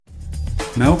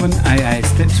Melbourne AA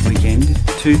Steps Weekend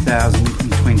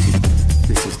 2020.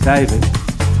 This is David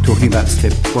talking about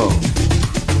Step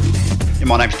 12. Yeah,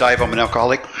 my name's Dave, I'm an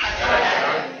alcoholic.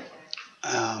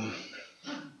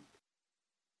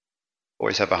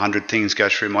 Always have 100 things go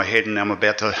through my head and I'm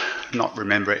about to not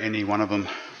remember any one of them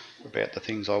about the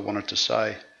things I wanted to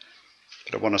say.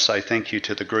 But I want to say thank you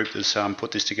to the group that's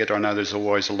put this together. I know there's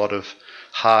always a lot of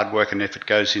hard work and effort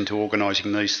goes into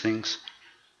organising these things.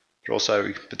 But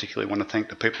also particularly want to thank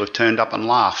the people who've turned up and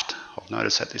laughed. I've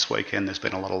noticed that this weekend there's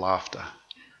been a lot of laughter.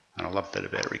 And I love that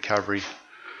about recovery.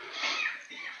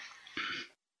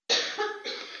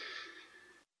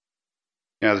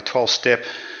 You know, the 12th step,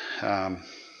 I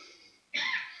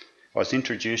was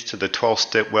introduced to the 12th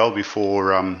step well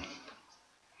before I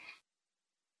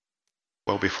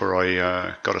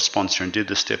got a sponsor and did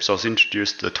the steps. I was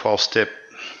introduced to the 12th step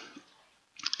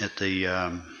at the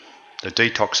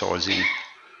detox I was in.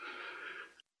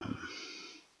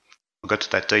 I got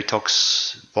to that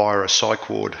detox via a psych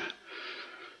ward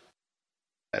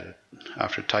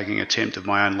after taking an attempt of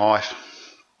my own life.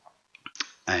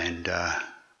 And it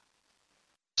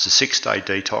was a 6-day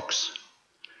detox.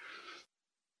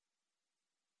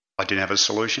 I didn't have a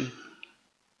solution.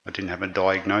 I didn't have a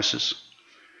diagnosis.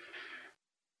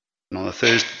 And on the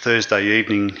Thursday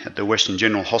evening at the Western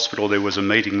General Hospital, there was a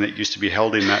meeting that used to be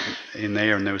held in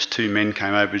there, and there was 2 men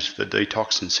came over to the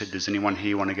detox and said, "Does anyone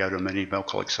here want to go to a meeting of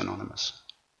Alcoholics Anonymous?"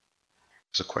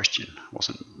 It was a question. It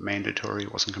wasn't mandatory.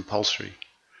 It wasn't compulsory.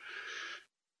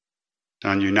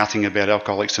 I knew nothing about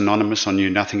Alcoholics Anonymous. I knew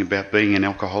nothing about being an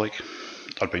alcoholic.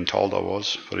 I'd been told I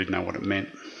was, but I didn't know what it meant.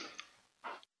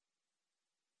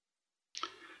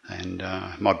 And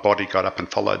my body got up and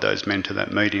followed those men to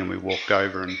that meeting, and we walked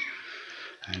over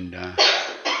and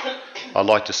I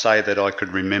like to say that I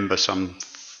could remember some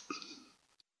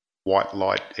white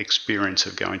light experience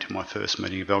of going to my first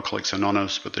meeting of Alcoholics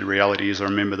Anonymous, but the reality is I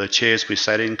remember the chairs we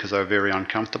sat in because they were very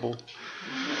uncomfortable.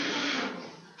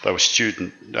 They were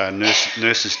student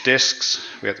nurses' desks.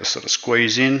 We had to sort of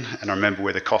squeeze in, and I remember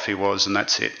where the coffee was, and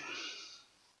that's it.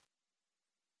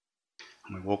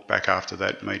 And we walked back after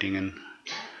that meeting,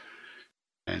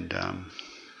 and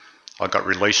I got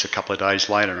released a couple of days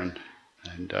later, and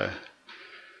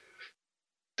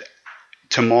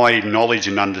to my knowledge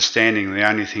and understanding, the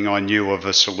only thing I knew of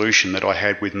a solution that I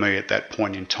had with me at that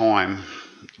point in time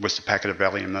was the packet of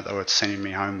Valium that they were sending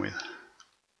me home with.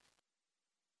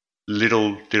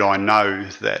 Little did I know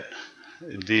that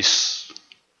this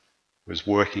was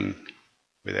working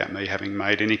without me having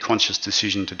made any conscious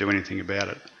decision to do anything about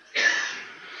it.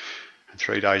 And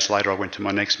 3 days later I went to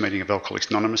my next meeting of Alcoholics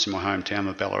Anonymous in my hometown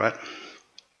of Ballarat.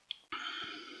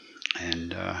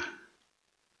 And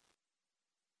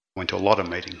went to a lot of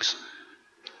meetings.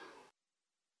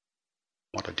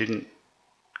 What I didn't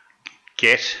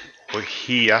get or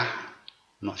hear, I'm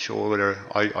not sure whether,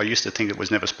 I used to think it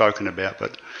was never spoken about,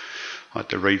 but I had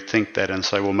to rethink that and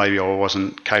say, well, maybe I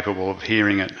wasn't capable of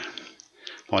hearing it.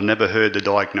 I never heard the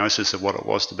diagnosis of what it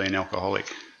was to be an alcoholic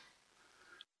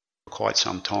for quite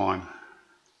some time.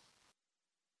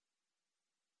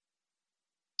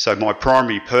 So my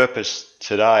primary purpose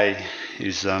today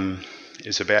is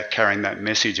about carrying that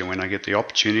message, and when I get the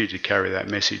opportunity to carry that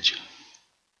message,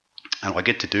 and I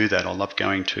get to do that, I love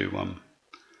going to,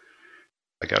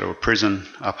 I go to a prison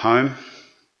up home.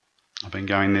 I've been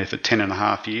going there for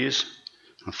 10.5 years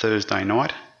on a Thursday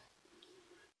night,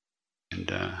 and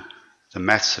the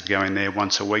maths of going there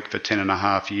once a week for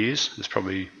 10.5 years is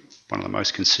probably one of the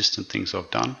most consistent things I've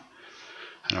done,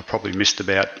 and I've probably missed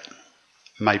about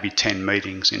maybe 10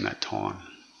 meetings in that time.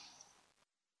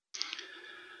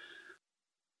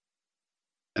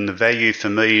 And the value for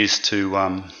me is to,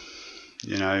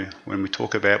 when we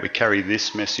talk about we carry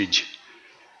this message,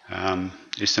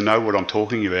 is to know what I'm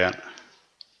talking about.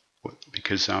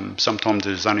 Because sometimes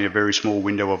there's only a very small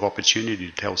window of opportunity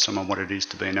to tell someone what it is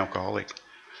to be an alcoholic.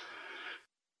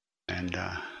 And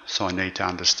so I need to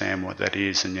understand what that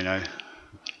is. And,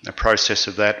 the process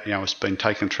of that, it's been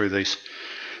taken through this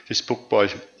book by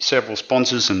several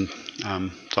sponsors, and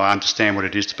so I understand what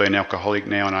it is to be an alcoholic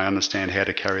now, and I understand how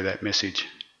to carry that message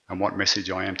and what message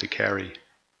I am to carry.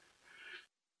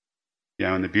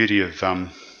 And the beauty of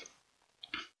I'm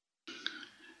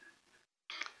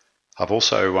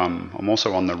also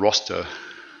on the roster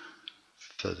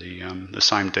for the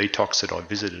same detox that I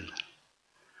visited.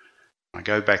 I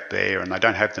go back there, and they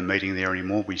don't have the meeting there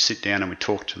anymore. We sit down and we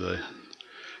talk to the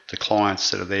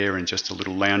clients that are there in just a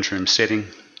little lounge room setting.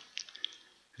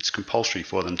 It's compulsory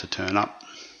for them to turn up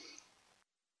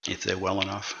if they're well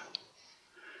enough.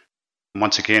 And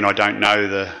once again, I don't know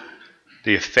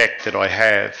the effect that I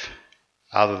have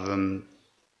other than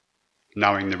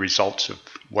knowing the results of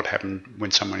what happened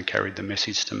when someone carried the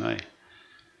message to me.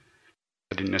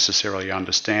 I didn't necessarily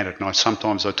understand it, and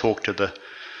sometimes I talk to the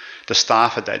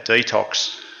staff at that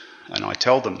detox, and I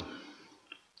tell them,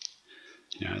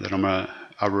 that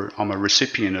I'm a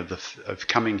recipient of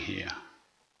coming here.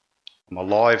 I'm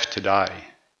alive today,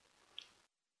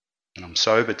 and I'm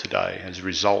sober today as a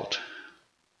result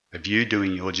of you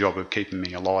doing your job of keeping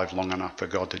me alive long enough for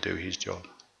God to do his job.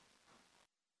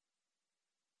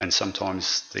 And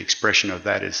sometimes the expression of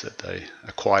that is that they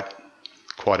are quite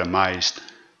amazed.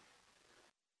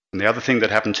 And the other thing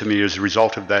that happened to me as a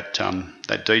result of that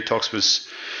detox was,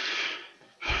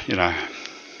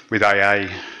 with AA,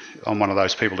 I'm one of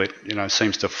those people that,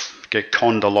 seems to get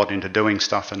conned a lot into doing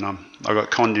stuff, and I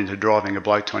got conned into driving a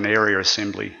bloke to an area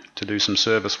assembly to do some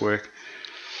service work.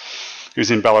 He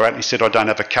was in Ballarat and he said, I don't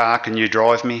have a car, can you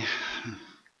drive me?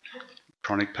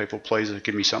 Chronic people, please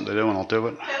give me something to do and I'll do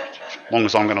it, as long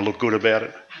as I'm going to look good about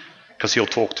it, because he'll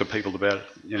talk to people about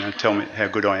it, tell me how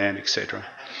good I am, etc.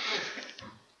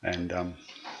 And I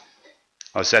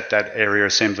was at that area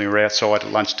assembly, we were outside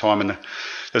at lunchtime, and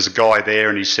there's a guy there,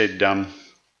 and he said to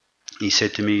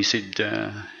me,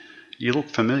 you look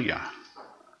familiar.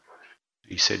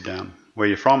 He said, where are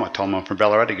you from? I told him I'm from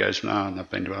Ballarat. He goes, no, I've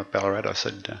been to Ballarat. I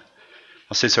said,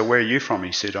 so where are you from?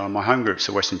 He said, my home group's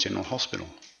the Western General Hospital.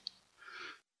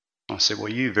 I said, well,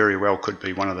 you very well could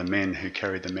be one of the men who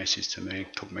carried the message to me,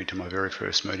 took me to my very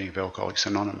first meeting of Alcoholics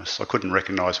Anonymous. I couldn't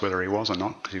recognise whether he was or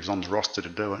not, because he was on the roster to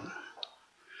do it.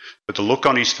 But the look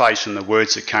on his face and the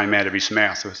words that came out of his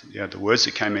mouth, the words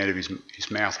that came out of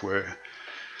his mouth were,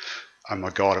 oh my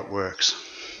God, it works.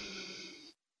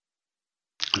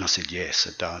 And I said, yes,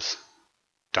 it does.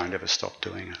 Don't ever stop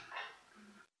doing it.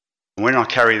 And when I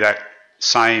carry that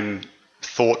same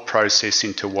thought process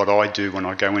into what I do when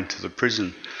I go into the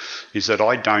prison, is that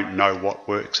I don't know what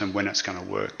works and when it's going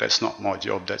to work. That's not my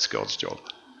job, that's God's job.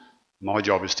 My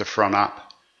job is to front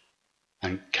up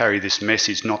and carry this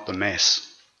message, not the mess.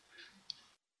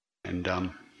 And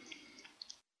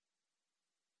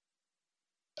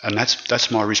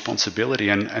that's my responsibility.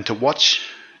 And to watch,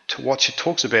 it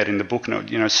talks about in the book,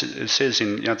 it says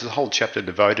there's a whole chapter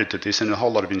devoted to this, and a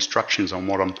whole lot of instructions on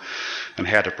and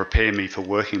how to prepare me for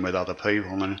working with other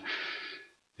people. And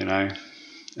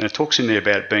it talks in there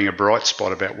about being a bright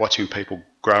spot, about watching people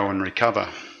grow and recover.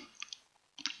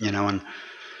 And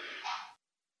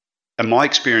my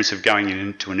experience of going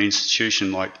into an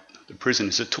institution like the prison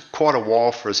is it took quite a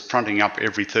while for us fronting up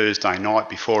every Thursday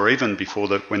night for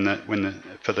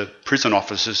the prison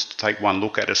officers to take one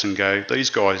look at us and go, these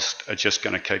guys are just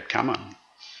going to keep coming.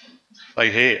 They're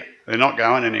here. They're not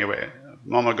going anywhere.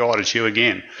 Oh my God, it's you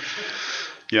again.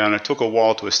 And it took a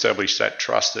while to establish that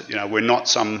trust that, we're not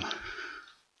some,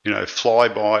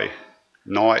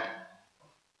 fly-by-night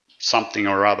something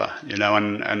or other,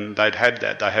 and they'd had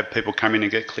that. They have people come in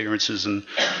and get clearances and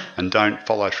don't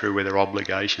follow through with their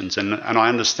obligations. And I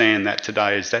understand that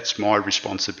today that's my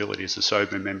responsibility as a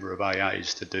sober member of AA,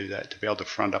 is to do that, to be able to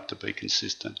front up, to be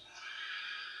consistent,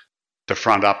 to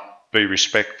front up, be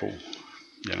respectful,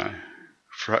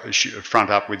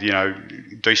 front up with,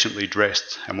 decently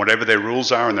dressed. And whatever their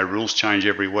rules are, and their rules change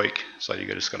every week, so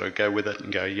you just got to go with it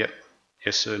and go, yep.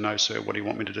 Yes, sir, no, sir, what do you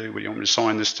want me to do? What do you want me to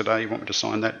sign this today? You want me to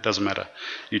sign that? Doesn't matter.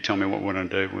 You tell me what we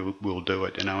want to do, we'll do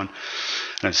it, And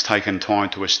it's taken time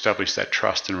to establish that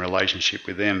trust and relationship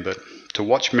with them. But to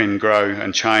watch men grow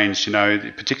and change,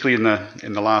 particularly in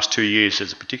the last 2 years,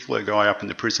 there's a particular guy up in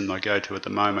the prison I go to at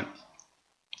the moment,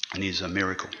 and he's a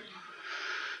miracle.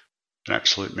 An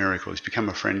absolute miracle. He's become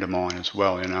a friend of mine as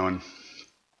well,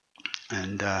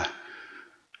 and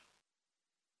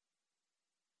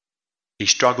he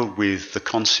struggled with the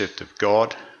concept of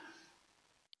God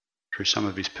through some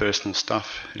of his personal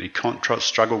stuff, and he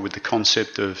struggled with the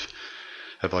concept of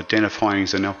identifying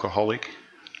as an alcoholic.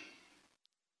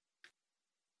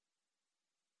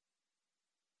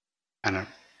 And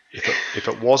if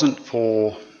it wasn't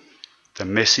for the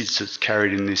message that's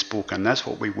carried in this book, and that's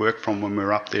what we worked from when we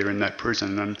were up there in that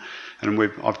prison, and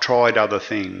I've tried other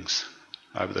things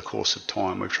over the course of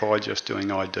time. We've tried just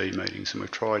doing ID meetings, and we've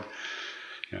tried,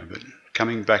 but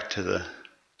coming back to the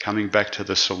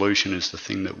solution is the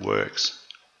thing that works.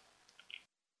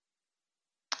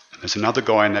 And there's another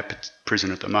guy in that prison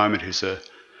at the moment who's a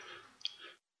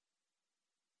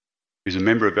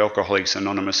member of Alcoholics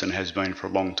Anonymous and has been for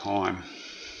a long time.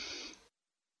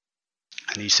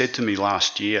 And he said to me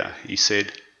last year, he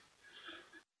said,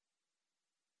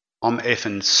 I'm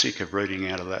effing sick of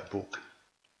reading out of that book.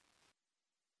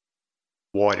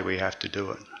 Why do we have to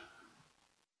do it?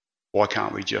 Why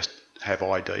can't we just have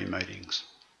ID meetings?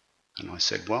 And I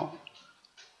said, well,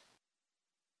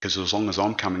 Because as long as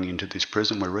I'm coming into this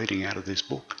prison, we're reading out of this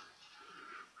book.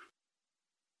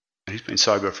 And he's been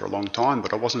sober for a long time,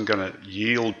 but I wasn't going to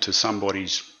yield to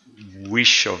somebody's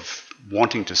wish of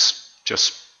wanting to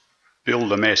just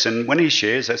build a mess. And when he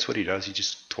shares, that's what he does. He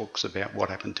just talks about what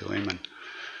happened to him and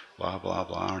blah, blah,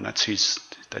 blah. And that's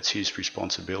his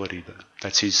responsibility.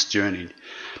 That's his journey.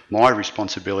 My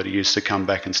responsibility is to come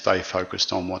back and stay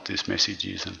focused on what this message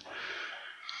is. And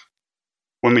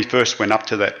when we first went up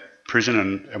to that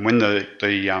prison, and when the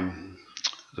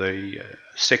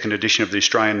second edition of the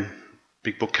Australian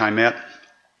Big Book came out,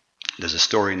 there's a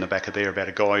story in the back of there about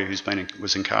a guy who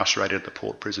was incarcerated at the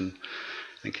Port Prison.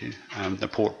 Thank you. The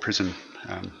Port Prison,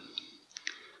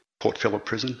 Port Phillip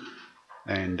Prison,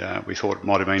 and we thought it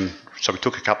might have been. So we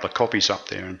took a couple of copies up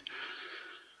there, and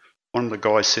one of the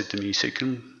guys said to me, he said,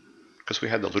 because we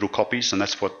had the little copies, and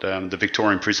that's what the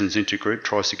Victorian Prisons Intergroup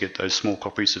tries to get, those small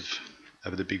copies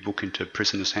of the Big Book into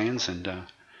prisoners' hands, and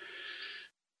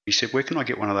he said, where can I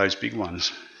get one of those big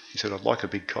ones? He said, I'd like a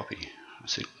big copy. I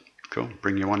said, cool,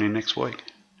 bring you one in next week.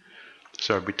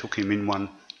 So we took him in one,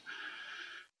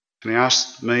 and he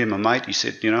asked me and my mate, he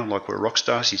said, like we're rock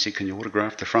stars, he said, can you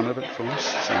autograph the front of it for us?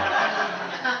 So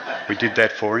we did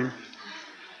that for him.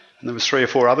 And there was 3 or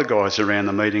 4 other guys around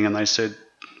the meeting, and they said,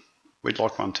 we'd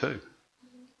like one too.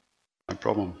 No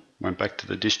problem. Went back to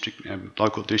the district,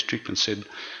 local district, and said,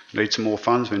 we need some more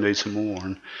funds, we need some more.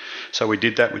 And so we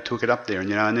did that, we took it up there,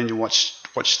 and and then you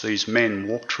watch these men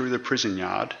walk through the prison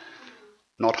yard,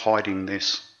 not hiding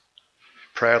this,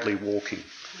 proudly walking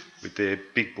with their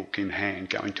big book in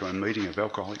hand, going to a meeting of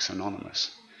Alcoholics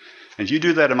Anonymous. And if you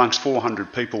do that amongst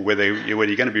 400 people where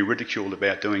you're going to be ridiculed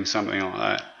about doing something like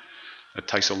that, it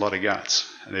takes a lot of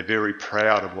guts. And they're very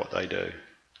proud of what they do.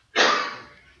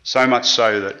 So much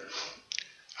so that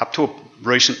up to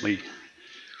recently,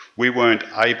 they weren't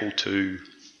able to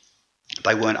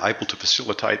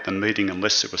facilitate the meeting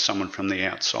unless there was someone from the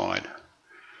outside,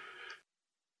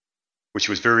 which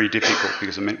was very difficult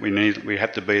because it meant we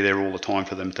had to be there all the time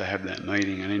for them to have that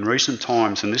meeting. And in recent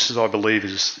times, and this is, I believe,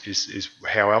 is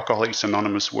how Alcoholics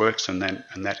Anonymous works, and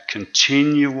that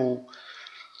continual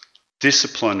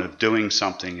discipline of doing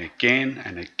something again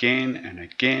and again and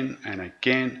again and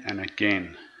again and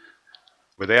again,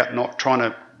 without not trying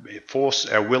to force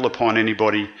our will upon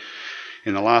anybody.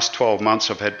 In the last 12 months,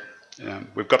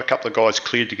 we've got a couple of guys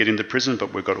cleared to get into prison,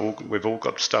 but we've all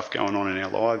got stuff going on in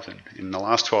our lives. And in the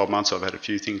last 12 months, I've had a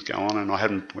few things go on, and I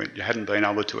hadn't been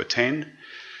able to attend.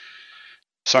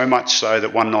 So much so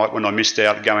that one night when I missed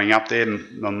out going up there,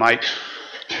 my mate,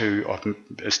 who I've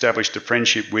established a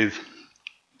friendship with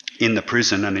in the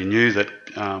prison, and he knew that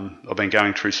I've been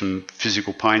going through some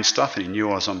physical pain stuff, and he knew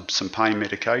I was on some pain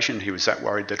medication. He was that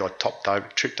worried that I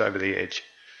tripped over the edge.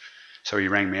 So he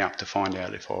rang me up to find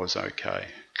out if I was okay,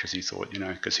 because he thought,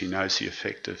 because he knows the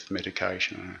effect of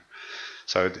medication.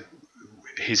 So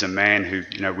he's a man who,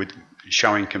 with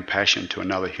showing compassion to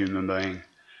another human being.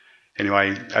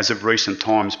 Anyway, as of recent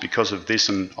times, because of this,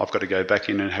 and I've got to go back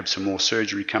in and have some more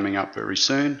surgery coming up very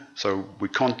soon. So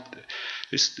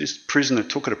this prisoner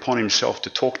took it upon himself to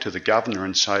talk to the governor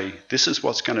and say, this is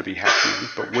what's going to be happening,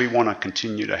 but we want to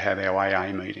continue to have our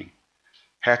AA meeting.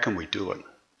 How can we do it?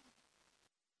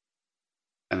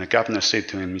 And the governor said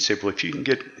to him, he said, well, if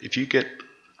you get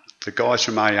the guys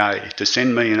from AA to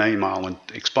send me an email and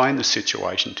explain the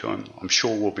situation to him, I'm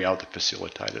sure we'll be able to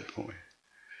facilitate it for you.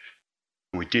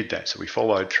 And we did that, so we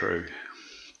followed through.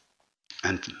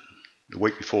 And the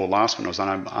week before last, when I was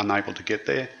unable to get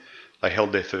there, they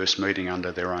held their first meeting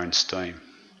under their own steam.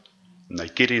 And they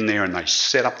get in there and they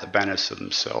set up the banners for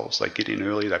themselves. They get in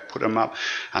early, they put them up,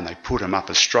 and they put them up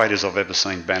as straight as I've ever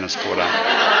seen banners put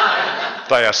up.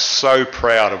 They are so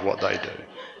proud of what they do.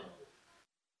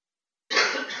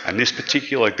 And this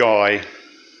particular guy,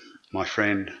 my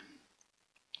friend,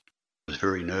 was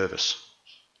very nervous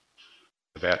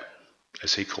about,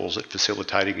 as he calls it,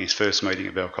 facilitating his first meeting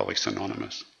of Alcoholics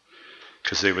Anonymous,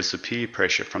 because there was the peer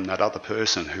pressure from that other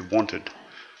person who wanted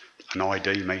an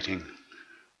ID meeting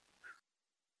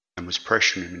and was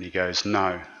pressuring him, and he goes,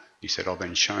 no. He said, I've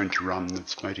been shown to run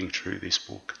this meeting through this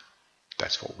book.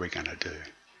 That's what we're going to do.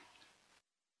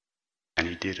 And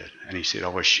he did it. And he said, I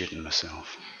was shitting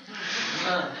myself.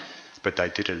 But they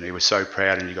did it, and he was so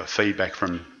proud, and he got feedback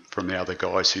from the other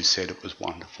guys who said it was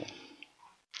wonderful.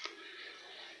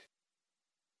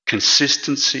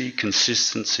 Consistency,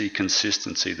 consistency,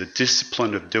 consistency. The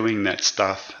discipline of doing that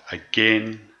stuff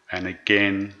again and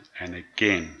again and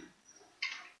again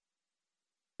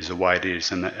is the way it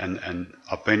is. And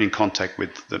I've been in contact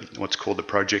with what's called the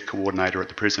project coordinator at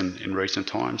the prison in recent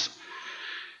times.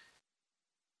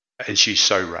 And she's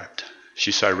so rapt.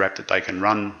 She's so rapt that they can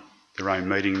run their own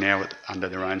meeting now under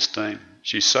their own steam.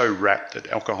 She's so rapt that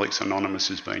Alcoholics Anonymous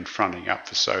has been fronting up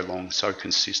for so long, so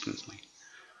consistently.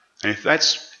 And if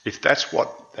that's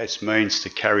what that means to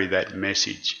carry that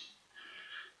message,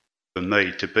 for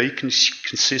me, to be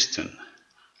consistent,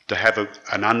 to have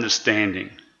an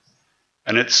understanding.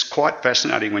 And it's quite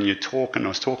fascinating when you're talking. I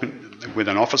was talking with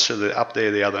an officer up there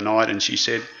the other night, and she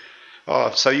said,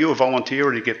 "Oh, so you're a volunteer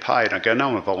or do you get paid?" I go, "No,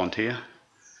 I'm a volunteer."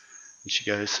 And she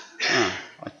goes, "Oh,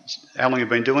 how long have you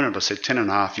been doing it?" I said,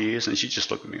 10.5 years. And she just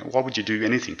looked at me, "Why would you do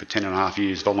anything for 10.5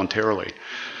 years voluntarily?"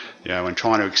 And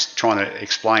trying to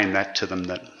explain that to them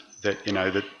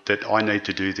that I need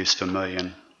to do this for me.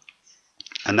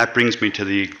 And that brings me to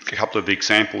a couple of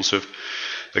examples of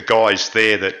the guys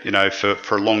there that,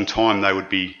 for a long time they would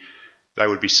be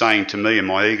saying to me, and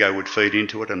my ego would feed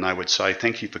into it, and they would say,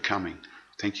 "Thank you for coming,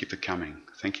 thank you for coming,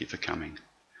 thank you for coming."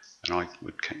 And I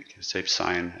would keep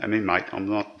saying, "I mean, mate, I'm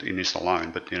not in this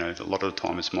alone, but, a lot of the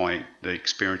time it's the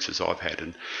experiences I've had."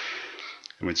 And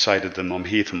would say to them, "I'm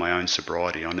here for my own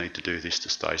sobriety. I need to do this to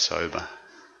stay sober."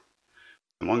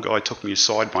 And one guy took me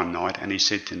aside one night and he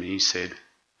said to me,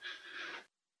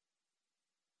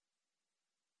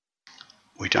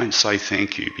 "We don't say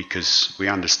thank you because we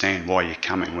understand why you're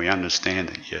coming. We understand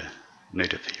that you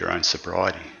need it for your own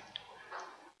sobriety."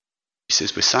 He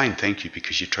says, "We're saying thank you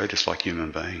because you treat us like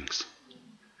human beings.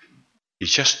 You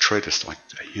just treat us like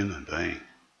a human being."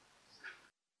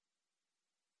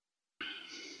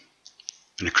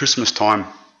 And at Christmas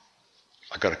time,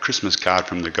 I got a Christmas card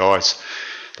from the guys.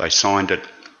 They signed it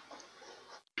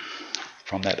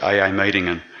from that AA meeting,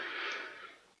 and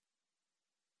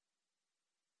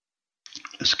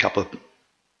there's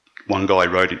one guy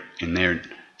wrote it in there,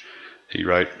 and he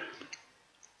wrote,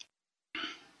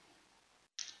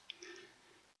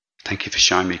 "Thank you for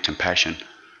showing me compassion.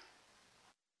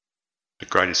 The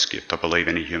greatest gift I believe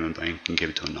any human being can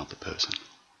give to another person.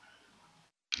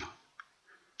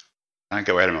 I don't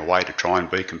go out of my way to try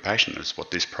and be compassionate. It's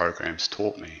what this program's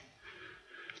taught me."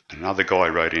 And another guy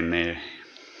wrote in there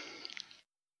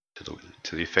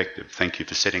to the effect of, "Thank you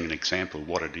for setting an example of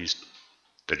what it is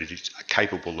that it is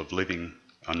capable of living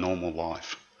a normal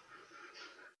life."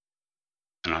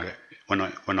 And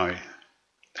when I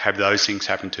have those things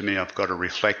happen to me, I've got to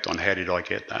reflect on how did I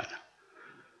get that.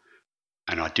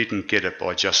 And I didn't get it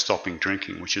by just stopping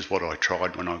drinking, which is what I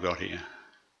tried when I got here,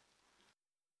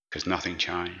 because nothing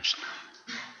changed.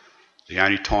 The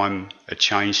only time it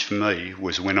changed for me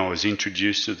was when I was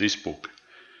introduced to this book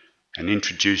and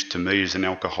introduced to me as an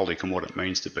alcoholic and what it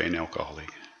means to be an alcoholic.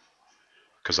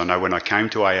 Because I know when I came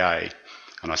to AA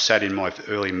and I sat in my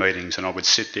early meetings and I would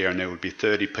sit there and there would be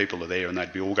 30 people there and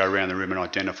they'd all go around the room and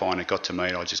identify, and it got to me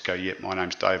and I'd just go, "Yep, my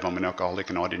name's Dave, I'm an alcoholic,"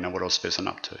 and I didn't know what I was fessing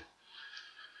up to.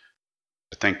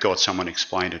 But thank God someone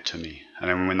explained it to me. And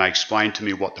then when they explained to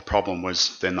me what the problem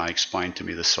was, then they explained to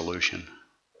me the solution.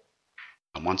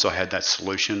 And once I had that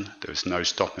solution, there was no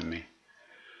stopping me.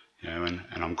 And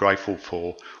I'm grateful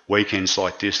for weekends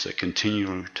like this that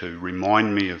continue to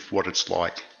remind me of what it's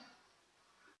like.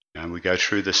 We go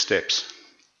through the steps,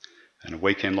 and a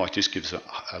weekend like this gives a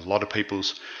lot of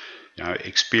people's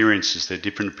experiences, their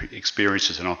different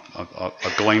experiences, and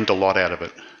I've gleaned a lot out of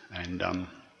it. And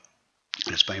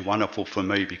it's been wonderful for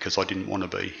me because I didn't want to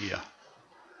be here.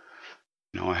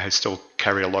 I still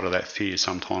carry a lot of that fear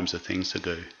sometimes of things to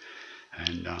do.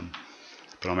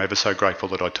 But I'm ever so grateful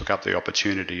that I took up the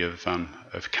opportunity of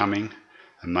coming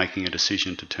and making a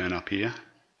decision to turn up here.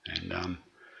 And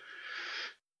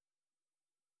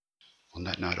on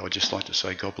that note, I'd just like to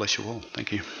say God bless you all.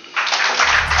 Thank you.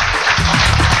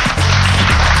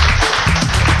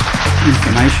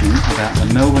 Information about the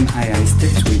Melbourne AA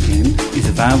Steps Weekend is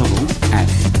available at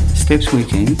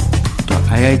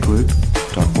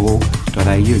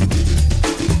stepsweekend.aagroup.org.au.